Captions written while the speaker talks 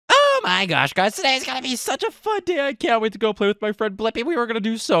my gosh, guys, today's gonna be such a fun day. I can't wait to go play with my friend Blippi. We were gonna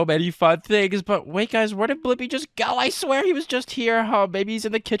do so many fun things, but wait, guys, where did Blippi just go? I swear he was just here. Maybe he's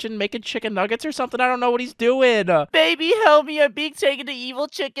in the kitchen making chicken nuggets or something. I don't know what he's doing. Baby, help me. I'm being taken to evil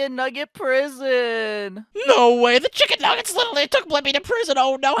chicken nugget prison. No way. The chicken nuggets literally took Blippi to prison.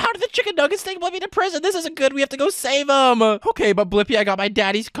 Oh, no. How did the chicken nuggets take Blippi to prison? This isn't good. We have to go save him. Okay, but Blippi, I got my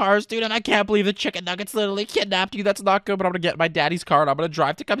daddy's cars, dude, and I can't believe the chicken nuggets literally kidnapped you. That's not good, but I'm gonna get my daddy's car, and I'm gonna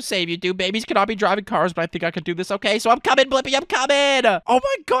drive to come save you, dude. Babies cannot be driving cars, but I think I can do this. Okay, so I'm coming, Blippi. I'm coming. Oh,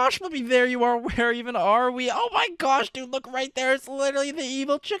 my gosh, Blippi. There you are. Where even are we? Oh, my gosh, dude. Look right there. It's literally the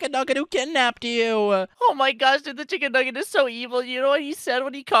evil chicken nugget who kidnapped you. Oh my gosh, dude, the chicken nugget is so evil. You know what he said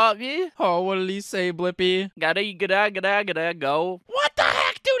when he caught me? Oh, what did he say, Blippi? Gotta go. What the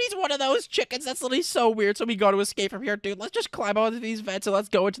heck, dude? He's one of those chickens. That's literally so weird. So we got to escape from here, dude. Let's just climb onto these vents and let's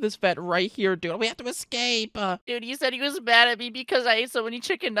go into this vent right here, dude. We have to escape. Dude, he said he was mad at me because I ate so many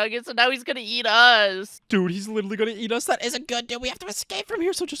chicken nuggets and now he's gonna eat us. Dude, he's literally gonna eat us. That isn't good, dude. We have to escape from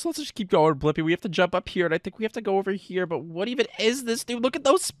here. So let's just keep going, Blippi. We have to jump up here, and I think we have to go over here. But what even is this, dude? Look at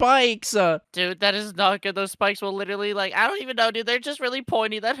those spikes. Dude, that is not good. Those spikes will literally, I don't even know, dude. They're just really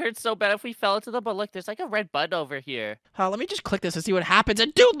pointy. That hurts so bad if we fell into them. But look, there's like a red button over here. Let me just click this and see what happens.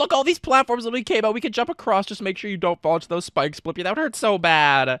 And dude, look, all these platforms literally came out. We can jump across. Just make sure you don't fall into those spikes, Blippi. That would hurt so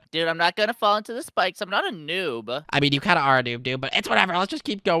bad. Dude, I'm not gonna fall into the spikes. I'm not a noob. I mean, you kind of are a noob, dude, but it's whatever. Let's just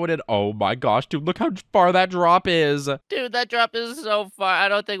keep going. And oh my gosh, dude, look how far that drop is. Dude, that drop is so far. I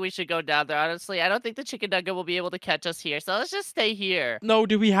don't think we should go down there, honestly. I don't think the chicken nugget will be able to catch us here. So let's just stay here. No,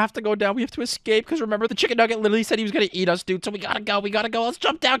 dude, we have to go down. We have to escape because remember, the chicken nugget literally said he was going to eat us, dude. So we gotta go. We gotta go. Let's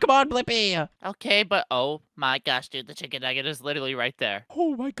jump down. Come on, Blippi. Okay, but oh my gosh, dude, the chicken nugget is literally right there.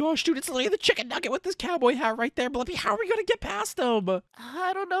 Oh my gosh, dude, it's literally the chicken nugget with this cowboy hat right there, Blippi. How are we going to get past him?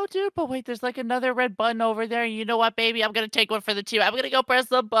 I don't know, dude, but wait, there's like another red button over there. You know what, baby? I'm going to take one for the team. I'm going to go press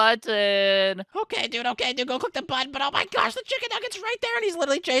the button. Okay, dude, go click the button. But oh my gosh, the chicken nugget's right there and he's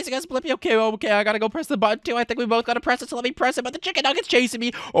literally chasing us, Blippi. Okay, I got to go press the button too. I think we both got to press it, so let me press it. But the chicken nugget's chasing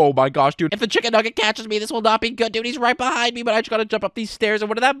me. Oh my gosh, dude. If the chicken nugget catches me, this will not be good, dude. He's right behind me, but I just got to jump up these stairs. And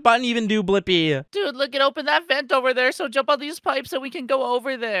what did that button even do, Blippi? Dude, look, it opened that vent over there, so jump on these pipes so we can go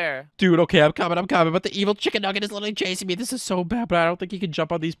over there. Dude, okay, I'm coming. But the evil chicken nugget is literally chasing me. This is so bad, but I don't think he can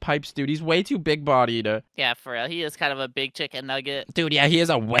jump on these pipes, dude. He's way too big-bodied. Yeah, for real. He is kind of a big chicken nugget. Dude, yeah, he is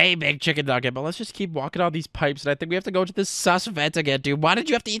a way big chicken nugget, but let's just keep walking on these pipes, and I think we have to go to this sus vent again, dude. Why did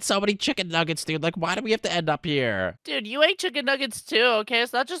you have to eat so many chicken nuggets, dude? Like, why do we have to end up here? Dude, you ate chicken nuggets too, okay?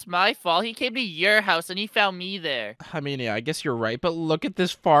 It's not just my fault. He came to your house and he found me there. I mean, yeah, I guess you're right, but look at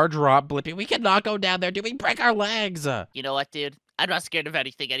this far drop, Blippi. We cannot go down there, dude. We break our legs. You know what, dude? I'm not scared of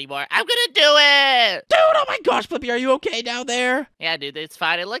anything anymore. I'm gonna do it! Dude, oh my gosh, Blippi, are you okay down there? Yeah, dude, it's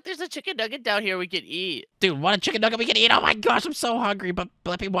fine. And look, there's a chicken nugget down here we can eat. Dude, what a chicken nugget we can eat. Oh my gosh, I'm so hungry. But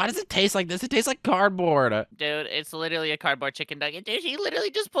Blippi, why does it taste like this? It tastes like cardboard. Dude, it's literally a cardboard chicken nugget. Dude, he literally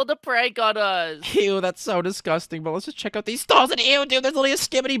just pulled a prank on us. Ew, that's so disgusting. But let's just check out these stalls. And ew, dude, there's literally a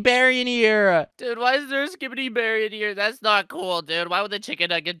skibbity berry in here. Dude, why is there a skibbity berry in here? That's not cool, dude. Why would the chicken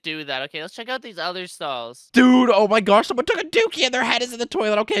nugget do that? Okay, let's check out these other stalls. Dude, oh my gosh, someone took a dookie and their head is in the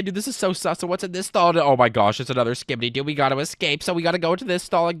toilet. Okay, dude, this is so sus. So what's in this stall? Oh my gosh, it's another skibbity, dude. We gotta escape. So we gotta go to this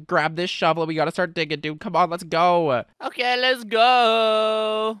stall and grab this shovel and we gotta start digging, dude. Come on, let's go. Okay, let's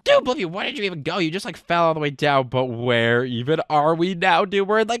go. Dude, Blippi, where did you even go? You just like fell all the way down. But where even are we now, dude?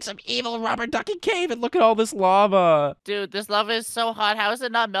 We're in like some evil rubber ducky cave and look at all this lava. Dude, this lava is so hot. How is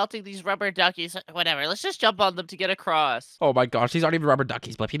it not melting these rubber duckies? Whatever, let's just jump on them to get across. Oh my gosh, these aren't even rubber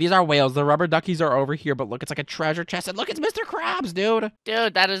duckies, Blippi. These are whales. The rubber duckies are over here, but look, it's like a treasure chest. And look, it's Mr. Krabs, dude.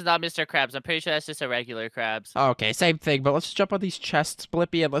 Dude, that is not Mr. Krabs. I'm pretty sure that's just a regular Krabs. Okay, same thing, but let's just jump on these chests,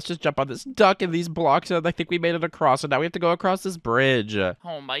 Blippi, and let's just jump on this duck and these blocks, and I think we made it across, and now we have to go across this bridge.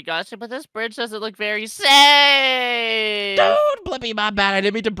 Oh my gosh, but this bridge doesn't look very safe. Dude, Blippi, my bad. I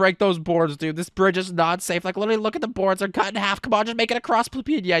didn't mean to break those boards, dude. This bridge is not safe. Like, literally, look at the boards. They're cut in half. Come on, just make it across,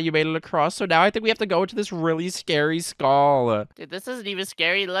 Blippi. And yeah, you made it across, so now I think we have to go into this really scary skull. Dude, this isn't even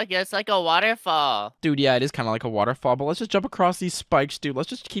scary. Look, it's like a waterfall. Dude, yeah, it is kind of like a waterfall, but let's just jump across these spikes, dude. Let's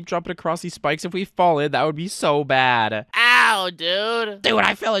just keep jumping across these spikes. If we fall in, that would be so bad. Ow, dude. Dude,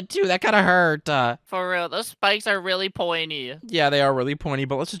 I fell in too. That kind of hurt. For real, those spikes are really pointy. Yeah, they are really pointy,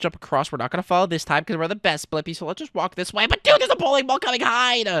 but let's just jump across. We're not going to fall this time because we're the best, Blippi, so let's just walk this way. But dude, there's a bowling ball coming.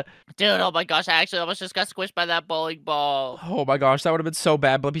 Hide. Dude, oh my gosh, I actually almost just got squished by that bowling ball. Oh my gosh, that would have been so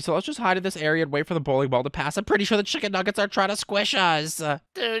bad, Blippi. So let's just hide in this area and wait for the bowling ball to pass. I'm pretty sure the chicken nuggets are trying to squish us.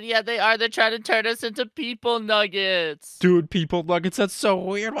 Dude, yeah, they are. They're trying to turn us into people nuggets. Dude, people nuggets, that's so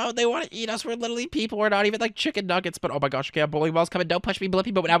weird. Why would they want to eat us? We're literally people. We're not even like chicken nuggets. But oh my gosh, okay, bowling ball's coming. Don't push me,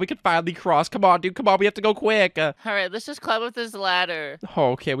 Blippi. But now we can finally cross. Come on, dude. Come on, we have to go quick. All right, let's just climb up this ladder.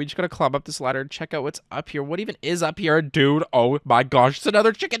 Oh, okay, we just gotta climb up this ladder and check out what's up here. What even is up here, dude? Oh my gosh, it's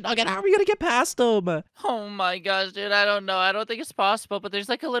another chicken nugget. How are we gonna get past them? Oh my gosh, dude, I don't know. I don't think it's possible, but there's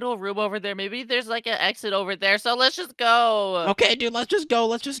like a little room over there. Maybe there's like an exit over there. So let's just go. Okay, dude, let's just go.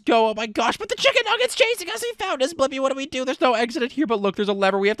 Let's just go. Oh my gosh, but the chicken nugget's chasing us. He found us, Blippi. What do? There's no exit in here, but look, there's a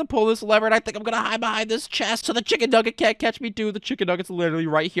lever. We have to pull this lever, and I think I'm gonna hide behind this chest so the chicken nugget can't catch me, dude. The chicken nugget's literally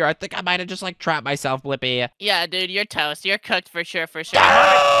right here. I think I might have just like trapped myself, Blippi. Yeah, dude, you're toast. You're cooked for sure, for sure. Dude,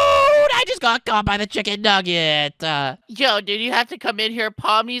 I just got caught by the chicken nugget. Yo, dude, you have to come in here.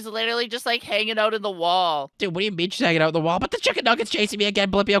 Pommy's literally just like hanging out in the wall. Dude, what do you mean she's hanging out on the wall? But the chicken nugget's chasing me again,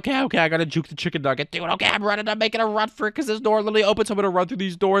 Blippi. Okay, I gotta juke the chicken nugget. Dude, okay, I'm running. I'm making a run for it because this door literally opens. So I'm gonna run through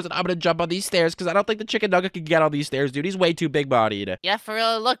these doors and I'm gonna jump on these stairs because I don't think the chicken nugget can get on these stairs, dude. He's way too big-bodied. Yeah, for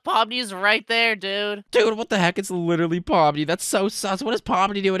real. Look, Pommy's right there, dude. Dude, what the heck? It's literally Pomni. That's so sus. What is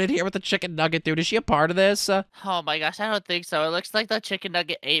Pomni doing in here with the chicken nugget, dude? Is she a part of this? Oh my gosh, I don't think so. It looks like the chicken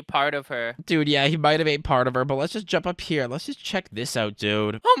nugget ate part of her. Dude, yeah, he might have ate part of her, but let's just jump up here. Let's just check this out,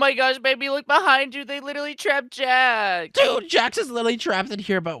 dude. Oh my gosh, baby, look behind you. They literally trapped Jack. Dude, Jax is literally trapped in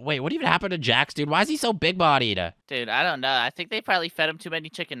here, but wait, what even happened to Jax, dude? Why is he so big-bodied? Dude, I don't know. I think they probably fed him too many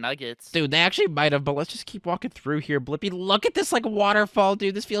chicken nuggets. Dude, they actually might have, but let's just keep walking through here. Blippi, look at this, like, waterfall,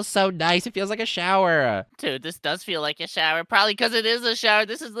 dude. This feels so nice. It feels like a shower. Dude, this does feel like a shower. Probably because it is a shower.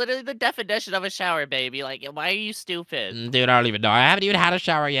 This is literally the definition of a shower, baby. Like, why are you stupid? Dude, I don't even know. I haven't even had a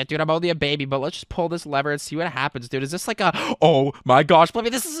shower yet, dude. I'm only a baby, but let's just pull this lever and see what happens, dude. Is this like a... Oh, my gosh,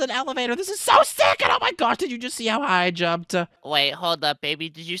 Blippi, this is an elevator. This is so sick, and oh my gosh, did you just see how high I jumped? Wait, hold up, baby.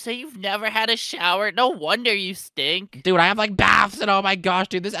 Did you say you've never had a shower? No wonder you stink. Dude, I have, like, baths, and oh my gosh,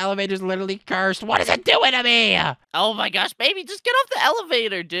 dude, this elevator's literally cursed. What is it doing to me? Oh my gosh, baby, just get off the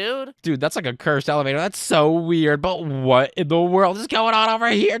elevator, dude. Dude, that's like a cursed elevator. That's so weird, but what in the world is going on over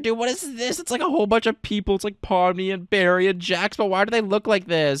here, dude? What is this? It's like a whole bunch of people. It's like Pomni and Barry and Jax, but why do they look like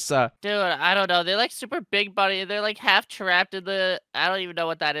this? Dude, I don't know. They're like super big body. They're like half trapped in the... I don't even know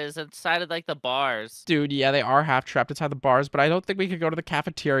what that is. Inside of like the bars. Dude, yeah, they are half trapped inside the bars, but I don't think we can go to the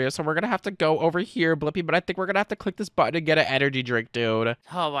cafeteria, so we're gonna have to go over here, Blippi, but I think we're gonna have to click this button and get an energy drink, dude.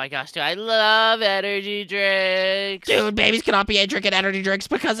 Oh my gosh, dude, I love energy drinks. Dude, babies cannot be drinking energy drinks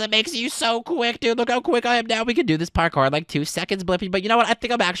because it makes you so quick, dude. Look how quick I am now. We can do this parkour in like 2 seconds, Blippi, but you know what? I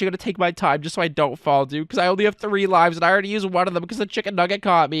think I'm actually gonna take my time just so I don't fall, dude, because I only have 3 lives, and I already used one of them because the chicken nugget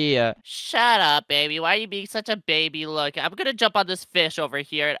caught me. Shut up, baby. Why are you being such a baby? Look, I'm gonna jump on this fish over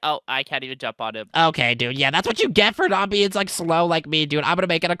here. Oh, I can't even jump on him. Okay, dude. Yeah, that's what you get for not being like slow like me, dude. I'm gonna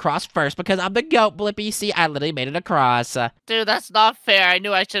make it across first because I'm the goat, Blippi. See, I literally made it across. Dude, that's not fair. I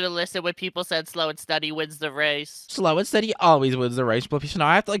knew I should have listened when people said slow and steady wins the race. Slow and steady always wins the race, Blippi. So now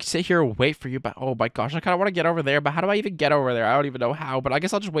I have to like sit here and wait for you. But oh my gosh, I kind of want to get over there. But how do I even get over there? I don't even know how. But I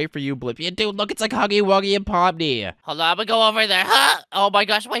guess I'll just wait for you, Blippi. And dude, look, it's like Huggy Wuggy and Pomni. Hold on, I'm gonna go over there. Huh? Oh my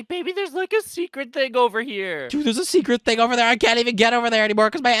gosh, wait, baby, there's like a secret thing over here. Dude, there's a secret thing over there. I can't even get over there anymore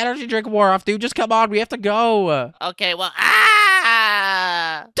because my energy drink wore off, dude. Just come on, we have to go. Okay, well,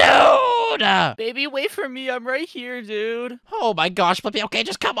 Dude! Baby, wait for me. I'm right here, dude. Oh my gosh, Blippi. Okay,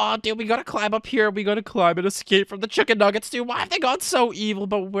 just come on, dude. We gotta climb up here. We gotta climb and escape from the chicken nuggets, dude. Why have they gone so evil?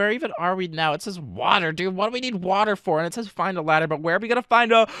 But where even are we now? It says water, dude. What do we need water for? And it says find a ladder, but where are we gonna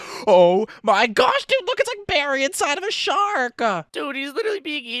find a... Oh my gosh, dude. Look, it's like Barry inside of a shark. Dude, he's literally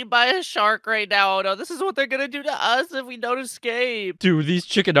being eaten by a shark right now. Oh no, this is what they're gonna do to us if we don't escape. Dude, these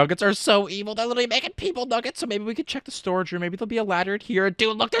chicken nuggets are so evil. They're literally making people nuggets, so maybe we could check the storage room. Maybe there'll be a ladder in here.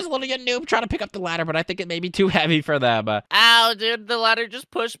 Dude, look, there's literally a noob trying to pick up the ladder, but I think it may be too heavy for them. Ow, dude, the ladder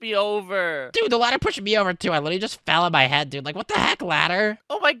just pushed me over. Dude, the ladder pushed me over too. I literally just fell on my head, dude. Like, what the heck, ladder?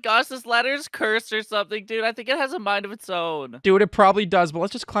 Oh my gosh, this ladder is cursed or something, dude. I think it has a mind of its own. Dude, it probably does, but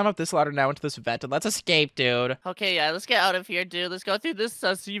let's just climb up this ladder now into this vent and let's escape, dude. Okay, yeah, let's get out of here, dude. Let's go through this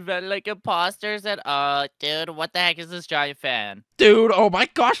sussy vent like imposters and, dude, what the heck is this giant fan? Dude, oh my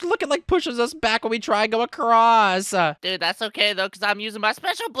gosh, look, it like pushes us back when we try and go across. Dude, that's okay though, because I'm using my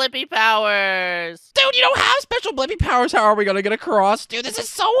special Blippi powers. Dude, you don't have special Blippi powers. How are we gonna get across? Dude, this is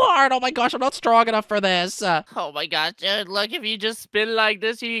so hard. Oh my gosh, I'm not strong enough for this. Oh my gosh, dude, look, if you just spin like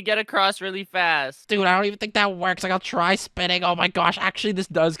this, you can get across really fast. Dude, I don't even think that works. Like, I'll try spinning. Oh my gosh, actually, this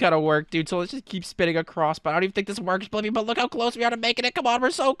does kind of work, dude. So let's just keep spinning across, but I don't even think this works, Blippi. But look how close we are to making it. Come on, we're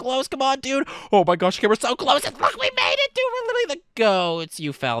so close. Come on, dude. Oh my gosh, okay, we're so close. And look, we made it, dude. We're literally the goats.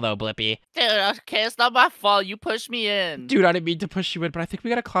 You fell, though, Blippi. Dude, okay, it's not my fault. You pushed me in. Dude, I didn't mean to push you in, but I think we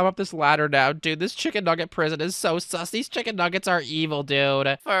gotta climb up this ladder now. Dude, this chicken nugget prison is so sus. These chicken nuggets are evil,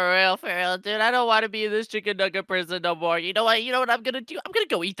 dude. For real, dude. I don't want to be in this chicken nugget prison no more. You know what? You know what I'm gonna do? I'm gonna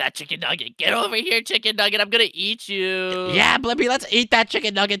go eat that chicken nugget. Get over here, chicken nugget. I'm gonna eat you. Yeah, Blippi, let's eat that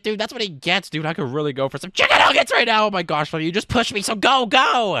chicken nugget, dude. That's what he gets, dude. I could really go for some chicken nuggets right now. Oh my gosh, Blippi, you just pushed me, so go,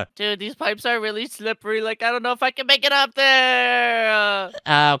 go. Dude, these pipes are really slippery. Like, I don't know if I can make it up there.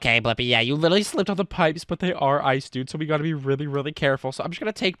 Okay, Blippi, yeah, you literally slipped on the pipes, but they are ice, dude, so we gotta be really, really careful. So I'm just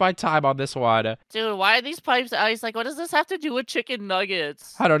gonna take my time on this one. Dude, why are these pipes ice? Like, what does this have to do with chicken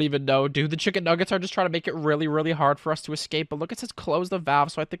nuggets? I don't even know, dude. The chicken nuggets are just trying to make it really, really hard for us to escape. But look, it says close the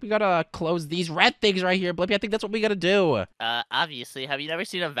valve, so I think we gotta close these red things right here, Blippi. I think that's what we gotta do. Obviously. Have you never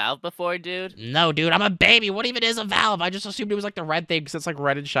seen a valve before, dude? No, dude, I'm a baby. What even is a valve? I just assumed it was like the red thing because it's like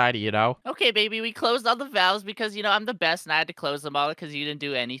red and shiny, you know? Okay, baby, we closed all the valves because, you know, I'm the best and I had to close them all because you didn't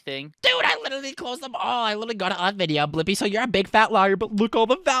do anything. Dude, I literally closed them all. I literally got it on video, Blippi, so you're a big fat liar, but look, all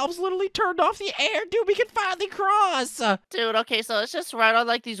the valves literally turned off the air. Dude, we can finally cross. Dude, okay, so let's just run on,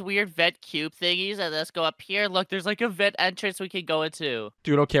 like, these weird vent cube thingies and let's go up here. Look, there's, like, a vent entrance we can go into.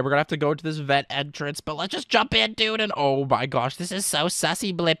 Dude, okay, we're gonna have to go into this vent entrance, but let's just jump in, dude, and oh my gosh, this is so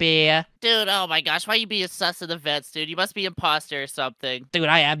sussy, Blippi. Dude, oh my gosh, why are you being sus in the vents, dude? You must be imposter or something. Dude,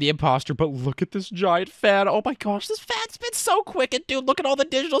 I am the imposter, but look at this giant fan. Oh my gosh, this fan spins so quick, and dude, look at all the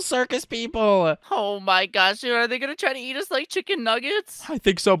digital circus people. Oh my gosh, dude, are they gonna try to eat us like chicken nuggets? I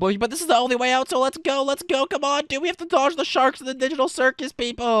think so, Blippi, but this is the only way out, so let's go, come on, dude, we have to dodge the sharks and the digital circus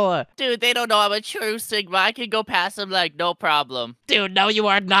people. Dude, they don't know I'm a true Sigma. I can go past them like no problem. Dude, no, you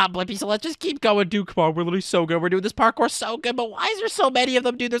are not, Blippi, so let's just keep going, dude. Come on, we're literally so good. We're doing this parkour so good, but why is there so many of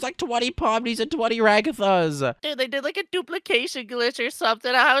them, dude? There's like 20 Pomnies and 20 Ragathas. Dude, they did like a duplication glitch or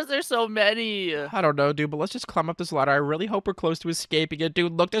something. How is there so many? I don't know, dude, but let's just climb up this ladder. I really hope we're close to escaping it,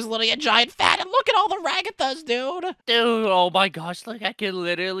 dude. Look, there's literally a giant fan, and look at all the Ragathas, dude. Dude, oh my gosh, look, I can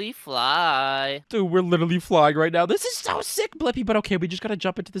literally fly. Dude, we're literally flying right now. This is so sick, Blippi, but okay, we just gotta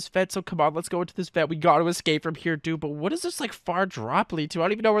jump into this vent, so come on, let's go into this vent. We gotta escape from here, dude, but what is this, like, far drop lead to? I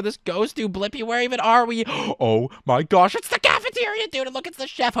don't even know where this goes to, Blippi. Where even are we? Oh my gosh, it's the cafeteria, dude, and look, it's the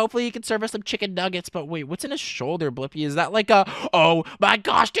chef. Hopefully he can serve us some chicken nuggets, but wait, what's in his shoulder, Blippi? Is that like a... Oh my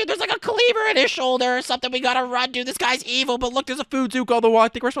gosh, dude, there's like a cleaver in his shoulder or something. We gotta run, dude. This guy's evil, but look, there's a food zook on the wall. I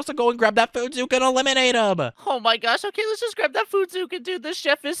think we're supposed to go and grab that food zook and eliminate him. Oh my gosh, okay, let's just grab that food zuka, dude. This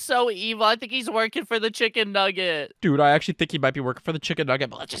chef is so evil. I think he's working for the chicken nugget. Dude, I actually think he might be working for the chicken nugget,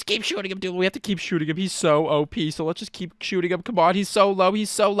 but let's just keep shooting him, dude. We have to keep shooting him. He's so OP, so let's just keep shooting him. Come on, he's so low. He's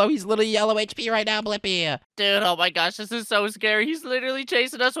so low. He's literally yellow HP right now, Blippi. Dude, oh my gosh, this is so scary. He's literally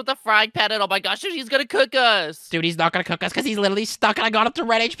chasing us with a frying pan, and oh my gosh, dude, he's gonna cook us. Dude, he's not gonna cook us because he's literally stuck, and I got him to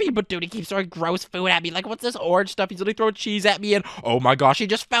red HP, but dude, he keeps throwing gross food at me. Like, what's this orange stuff? He's literally throwing cheese at me, and oh my gosh, he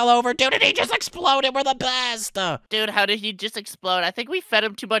just fell over, dude, and he just exploded. We're the best. Dude, how did he just explode? I think we fed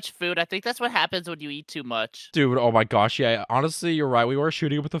him too much food. I think that's what happens when you eat too much. Dude, oh my gosh, yeah, honestly, you're right. We were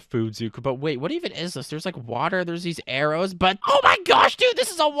shooting him with a food zook, but wait, what even is this? There's like water, there's these arrows, but oh my gosh, dude,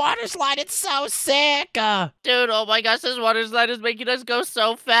 this is a water slide. It's so sick. Dude, oh my gosh, this water slide is making us go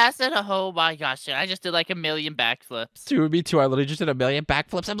so fast, and oh my gosh, dude, I just did like a million backflips. Dude, me too. I literally just did a million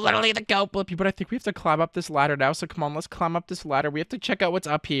backflips. I'm literally the goat, Blippi, but I think we have to climb up this ladder now, so come on, let's climb up this ladder. We have to check out what's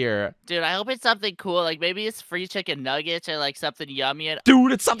up here. Dude, I hope it's something cool, like maybe it's free chicken nuggets or like something yummy. And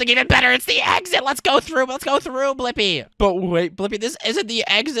dude, it's something even better. It's the exit. Let's go through, Blippi. But wait, Blippi, this isn't the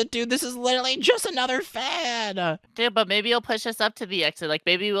exit, dude. This is literally just another fan. Dude, but maybe he'll push us up to the exit. Like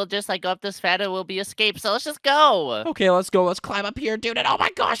maybe we'll just like go up this fan and we'll be escaped. So let's just go. Okay, let's go. Let's climb up here, dude. And oh my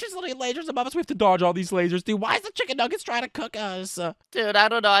gosh, there's literally lasers above us. We have to dodge all these lasers, dude. Why is the chicken nuggets trying to cook us? Dude, I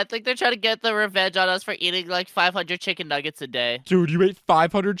don't know. I think they're trying to get the revenge on us for eating like 500 chicken nuggets a day. Dude, you ate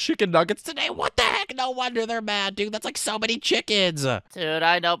 500 chicken nuggets today? What the heck? No wonder they're mad, dude. That's like so many chickens. Dude,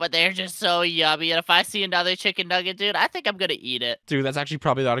 I know, but they're just so yummy. And if I see another chicken nugget, dude, I think I'm gonna eat it. Dude, that's actually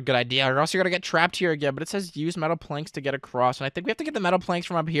probably not a good idea, or else you're gonna get trapped here again. But it says use metal planks to get across, and I think we have to get the metal planks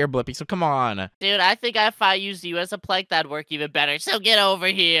from up here, Blippi, so come on. Dude, I think if I used you as a plank, that'd work even better, so get over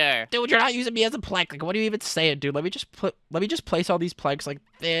here. Dude, you're not using me as a plank. Like, what are you even saying, dude? Let me just place all these planks like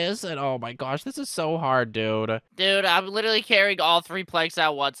this, and oh my gosh, this is so hard, dude. Dude, I'm literally carrying all 3 planks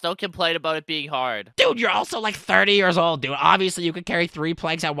at once. Don't complain about it being hard. Dude, you're also like 30 years old, dude. Obviously, you can carry 3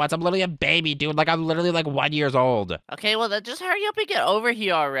 planks at once. I'm literally a baby, dude. Like, I'm literally like 1 year old. Okay, well, then just hurry up and get over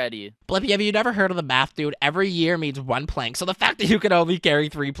here already. Blippi, have you never heard of the math, dude? Every year means 1 plank. So the fact that you can only carry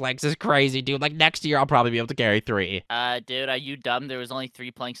 3 planks is crazy, dude. Like, next year, I'll probably be able to carry 3. Dude, are you dumb? There was only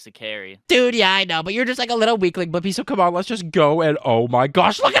 3 planks to carry. Dude, yeah, I know, but you're just like a little weakling, Blippi, so come on, let's just go, and oh my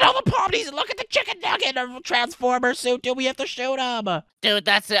gosh, look at all the Pomnies, and look at the chicken nugget transformer suit, dude. We have to shoot him. Dude,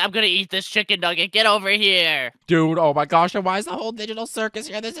 that's it. I'm gonna eat this chicken nugget. Get over here. Dude, oh my gosh, and why is the whole digital circus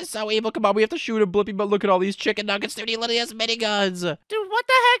here? This is so evil. Come on, we have to shoot him, Blippi, but look at all these chicken nuggets, dude. He literally has miniguns. Dude, what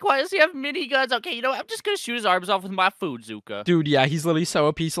the heck? Why does he have miniguns? Okay, you know what? I'm just gonna shoot his arms off with my food Zuka. Dude, yeah, he's literally so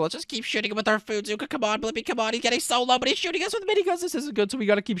OP, so let's just keep shooting him with our food Zuka. Come on, Blippi, come on. He's getting so low, but he's shooting us with miniguns. This isn't good, so we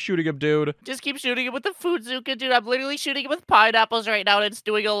gotta keep shooting him, dude. Just keep shooting him with the food Zuka, dude. I'm literally shooting him with pineapples right now, and it's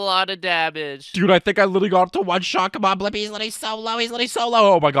doing a lot of damage. Dude, I think I literally got up to one shot. Come on, Blippi. He's literally so low. He's literally so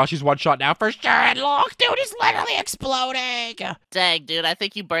low. Oh my gosh, he's one shot now for sure. And look, dude, he's literally exploding. Dang, dude, I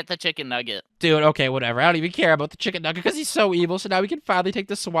think you burnt the chicken nugget. Dude, okay, whatever. I don't even care about the chicken nugget because he's so evil. So now we can finally take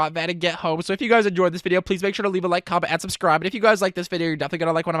the SWAT van and get home. So if you guys enjoyed this video, please make sure to leave a like, comment, and subscribe. And if you guys like this video, you're definitely going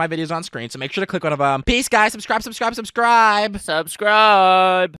to like one of my videos on screen. So make sure to click one of them. Peace, guys. Subscribe. Subscribe.